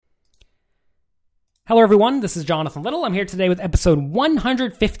Hello everyone, this is Jonathan Little. I'm here today with episode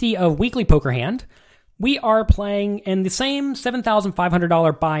 150 of Weekly Poker Hand. We are playing in the same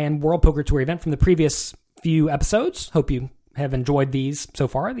 $7,500 buy-in World Poker Tour event from the previous few episodes. Hope you have enjoyed these so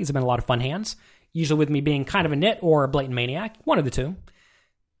far. These have been a lot of fun hands, usually with me being kind of a nit or a blatant maniac, one of the two.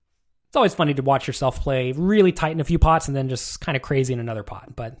 It's always funny to watch yourself play really tight in a few pots and then just kind of crazy in another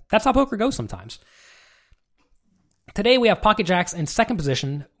pot, but that's how poker goes sometimes. Today we have Pocket Jacks in second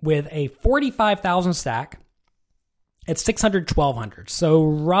position with a 45,000 stack at 600, 1,200. So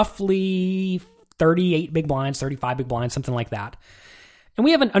roughly 38 big blinds, 35 big blinds, something like that. And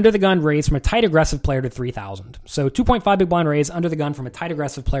we have an under the gun raise from a tight aggressive player to 3,000. So 2.5 big blind raise under the gun from a tight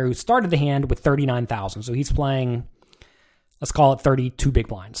aggressive player who started the hand with 39,000. So he's playing, let's call it 32 big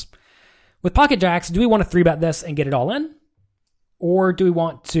blinds. With Pocket Jacks, do we want to 3-bet this and get it all in? Or do we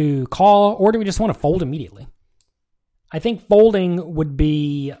want to call, or do we just want to fold immediately? I think folding would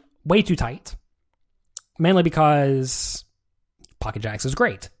be way too tight, mainly because Pocket Jacks is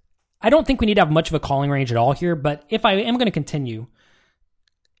great. I don't think we need to have much of a calling range at all here, but if I am going to continue,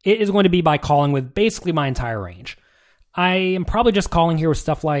 it is going to be by calling with basically my entire range. I am probably just calling here with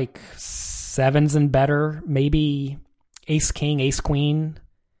stuff like sevens and better, maybe ace-king, ace-queen,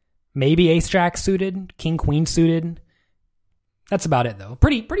 maybe ace-jack suited, king-queen suited. That's about it, though.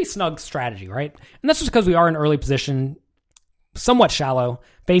 Pretty snug strategy, right? And that's just because we are in early position, somewhat shallow,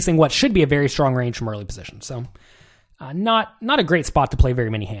 facing what should be a very strong range from early position. So not a great spot to play very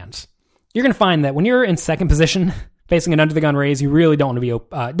many hands. You're going to find that when you're in second position, facing an under-the-gun raise, you really don't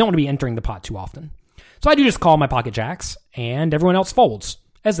want to be entering the pot too often. So I do just call my Pocket Jacks, and everyone else folds,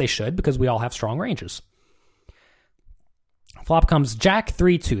 as they should, because we all have strong ranges. Flop comes Jack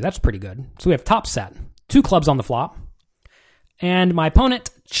 3-2. That's pretty good. So we have top set, 2 clubs on the flop. And my opponent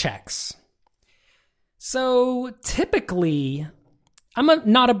checks. So typically, I'm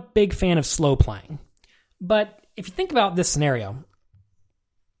not a big fan of slow playing. But if you think about this scenario,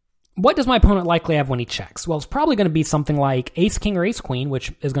 what does my opponent likely have when he checks? Well, it's probably going to be something like ace-king or ace-queen,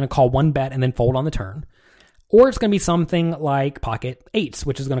 which is going to call 1-bet and then fold on the turn. Or it's going to be something like pocket eights,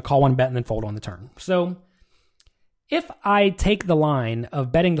 which is going to call 1-bet and then fold on the turn. So if I take the line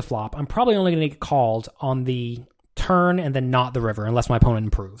of betting the flop, I'm probably only going to get called on the turn and then not the river unless my opponent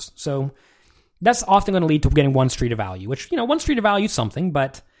improves. So that's often going to lead to getting one street of value, which, one street of value is something,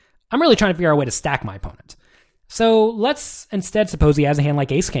 but I'm really trying to figure out a way to stack my opponent. So let's instead suppose he has a hand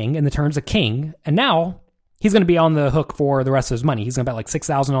like ace-king and the turn's a king, and now he's going to be on the hook for the rest of his money. He's going to bet like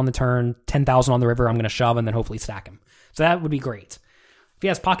 6,000 on the turn, 10,000 on the river. I'm going to shove and then hopefully stack him. So that would be great. If he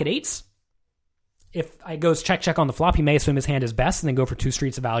has pocket eights, if I goes check on the flop, he may assume his hand is best and then go for 2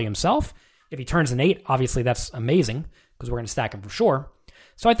 streets of value himself. If he turns an 8, obviously that's amazing because we're going to stack him for sure.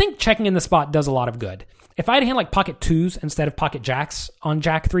 So I think checking in the spot does a lot of good. If I had a hand like pocket 2s instead of pocket jacks on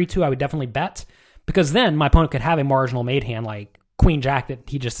Jack 3-2, I would definitely bet because then my opponent could have a marginal made hand like Queen Jack that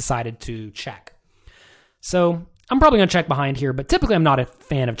he just decided to check. So I'm probably going to check behind here, but typically I'm not a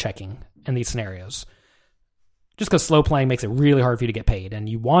fan of checking in these scenarios. Just because slow playing makes it really hard for you to get paid, and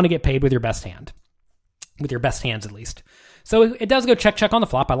you want to get paid with your best hand. With your best hands at least. So it does go check on the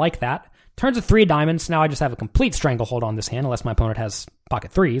flop. I like that. Turns a 3 diamonds. Now I just have a complete stranglehold on this hand unless my opponent has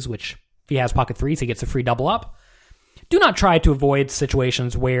pocket 3s, which if he has pocket 3s, he gets a free double up. Do not try to avoid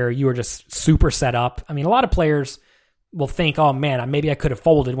situations where you are just super set up. I mean, a lot of players will think, oh man, maybe I could have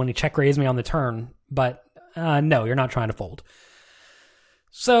folded when he check raised me on the turn, but no, you're not trying to fold.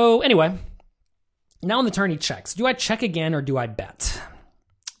 So anyway, now on the turn he checks. Do I check again or do I bet?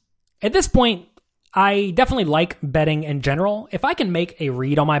 At this point, I definitely like betting in general. If I can make a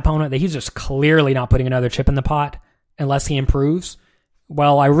read on my opponent that he's just clearly not putting another chip in the pot unless he improves,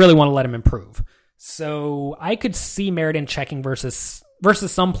 well, I really want to let him improve. So I could see merit in checking versus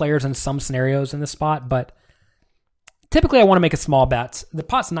some players in some scenarios in this spot, but typically I want to make a small bet. The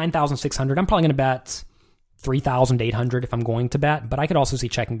pot's 9,600. I'm probably going to bet 3,800 if I'm going to bet, but I could also see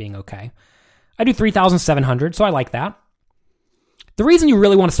checking being okay. I do 3,700, so I like that. The reason you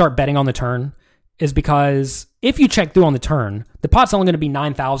really want to start betting on the turn is because if you check through on the turn, the pot's only going to be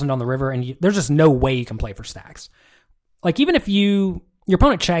 9,000 on the river, and there's just no way you can play for stacks. Like, even if your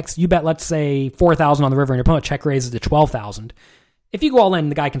opponent checks, you bet, let's say, 4,000 on the river, and your opponent check raises to 12,000. If you go all in,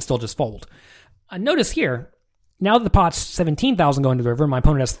 the guy can still just fold. Notice here, now that the pot's 17,000 going to the river, my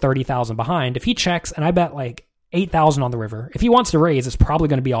opponent has 30,000 behind. If he checks, and I bet like 8,000 on the river, if he wants to raise, it's probably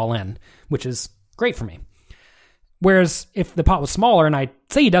going to be all in, which is great for me. Whereas if the pot was smaller, and I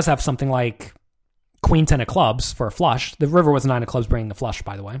say he does have something like Queen 10 of clubs for a flush. The river was 9 of clubs bringing the flush,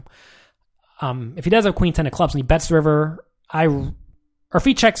 by the way. If he does have Queen 10 of clubs and he bets the river, or if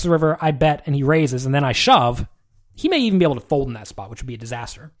he checks the river, I bet and he raises and then I shove, he may even be able to fold in that spot, which would be a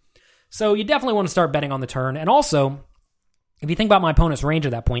disaster. So you definitely want to start betting on the turn. And also, if you think about my opponent's range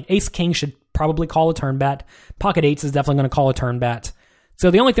at that point, ace-king should probably call a turn bet. Pocket eights is definitely going to call a turn bet.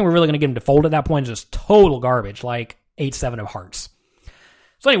 So the only thing we're really going to get him to fold at that point is just total garbage, like 8-7 of hearts.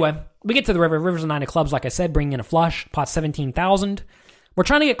 So anyway, we get to the river. River's a 9 of clubs, like I said, bringing in a flush. Pot 17,000. We're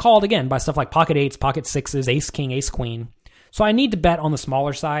trying to get called again by stuff like pocket eights, pocket sixes, ace-king, ace-queen. So I need to bet on the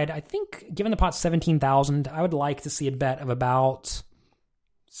smaller side. I think, given the pot 17,000, I would like to see a bet of about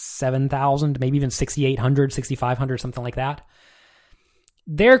 7,000, maybe even 6,800, 6,500, something like that.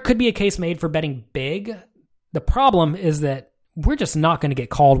 There could be a case made for betting big. The problem is that we're just not going to get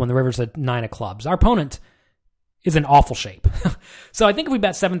called when the river's a 9 of clubs. Our opponent is in awful shape. So I think if we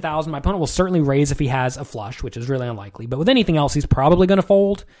bet 7,000, my opponent will certainly raise if he has a flush, which is really unlikely. But with anything else, he's probably going to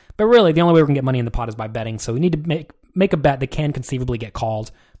fold. But really, the only way we can get money in the pot is by betting. So we need to make a bet that can conceivably get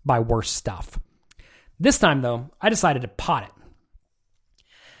called by worse stuff. This time, though, I decided to pot it.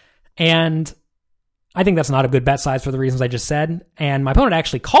 And I think that's not a good bet size for the reasons I just said. And my opponent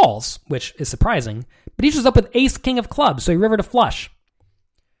actually calls, which is surprising. But he shows up with ace-king of clubs, so he rivered a flush.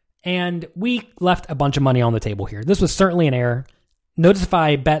 And we left a bunch of money on the table here. This was certainly an error. Notice if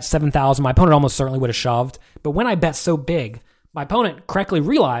I bet 7,000, my opponent almost certainly would have shoved. But when I bet so big, my opponent correctly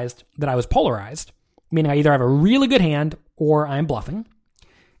realized that I was polarized, meaning I either have a really good hand or I'm bluffing. And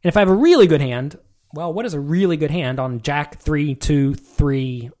if I have a really good hand, well, what is a really good hand on Jack 3, 2,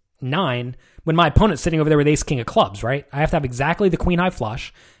 3, 9 when my opponent's sitting over there with ace-king of clubs, right? I have to have exactly the queen-high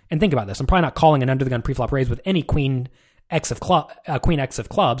flush. And think about this. I'm probably not calling an under-the-gun preflop raise with any queen X of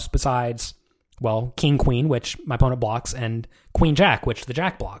clubs besides, well, king queen, which my opponent blocks, and queen jack, which the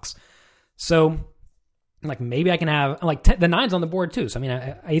jack blocks. So, like, maybe I can have, like, the 9's on the board too. So, I mean,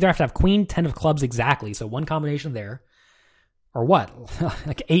 I either have to have queen 10 of clubs exactly, so one combination there, or what?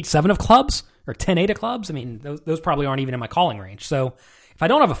 Like 8-7 of clubs or 10-8 of clubs? I mean, those probably aren't even in my calling range. So, if I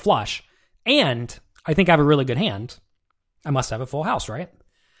don't have a flush and I think I have a really good hand, I must have a full house, right?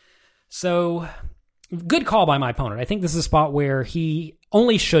 So, good call by my opponent. I think this is a spot where he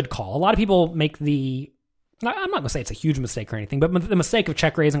only should call. A lot of people make I'm not going to say it's a huge mistake or anything, but the mistake of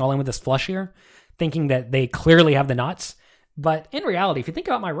check raising all in with this flush here, thinking that they clearly have the nuts. But in reality, if you think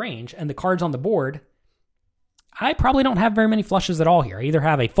about my range and the cards on the board, I probably don't have very many flushes at all here. I either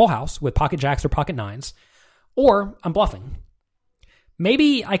have a full house with pocket jacks or pocket 9s, or I'm bluffing.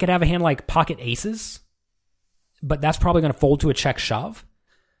 Maybe I could have a hand like pocket aces, but that's probably going to fold to a check shove.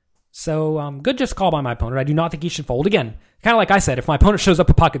 So, good just call by my opponent. I do not think he should fold. Again, kind of like I said, if my opponent shows up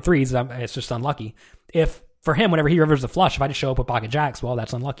with pocket 3s, it's just unlucky. If, for him, whenever he rivers the flush, if I just show up with pocket jacks, well,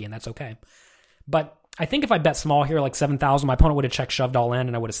 that's unlucky, and that's okay. But I think if I bet small here, like 7,000, my opponent would have check shoved all in,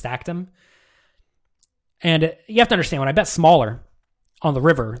 and I would have stacked him. And you have to understand, when I bet smaller on the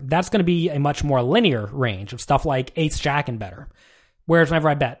river, that's going to be a much more linear range of stuff like ace-jack and better. Whereas whenever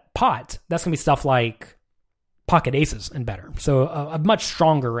I bet pot, that's going to be stuff like pocket aces and better. So a much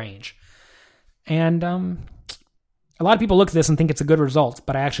stronger range. And a lot of people look at this and think it's a good result,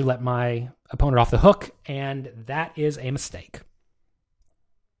 but I actually let my opponent off the hook, and that is a mistake.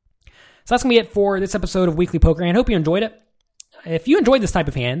 So that's going to be it for this episode of Weekly Poker Hand. I hope you enjoyed it. If you enjoyed this type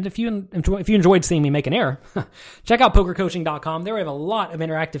of hand, if you enjoyed seeing me make an error, check out pokercoaching.com. There we have a lot of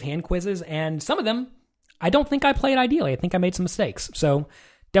interactive hand quizzes, and some of them, I don't think I played ideally. I think I made some mistakes. So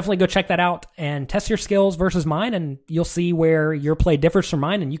definitely go check that out and test your skills versus mine, and you'll see where your play differs from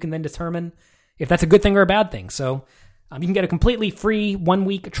mine, and you can then determine if that's a good thing or a bad thing. So you can get a completely free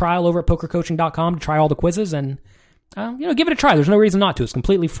 1-week trial over at pokercoaching.com to try all the quizzes, and give it a try. There's no reason not to. It's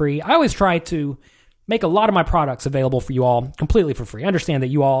completely free. I always try to make a lot of my products available for you all completely for free. I understand that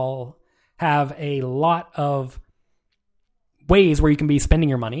you all have a lot of ways where you can be spending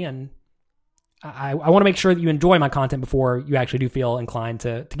your money, and I want to make sure that you enjoy my content before you actually do feel inclined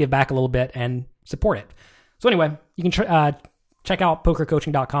to give back a little bit and support it. So anyway, you can check out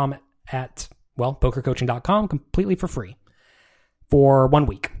pokercoaching.com at, pokercoaching.com completely for free for 1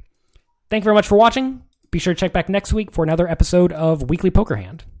 week. Thank you very much for watching. Be sure to check back next week for another episode of Weekly Poker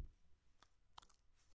Hand.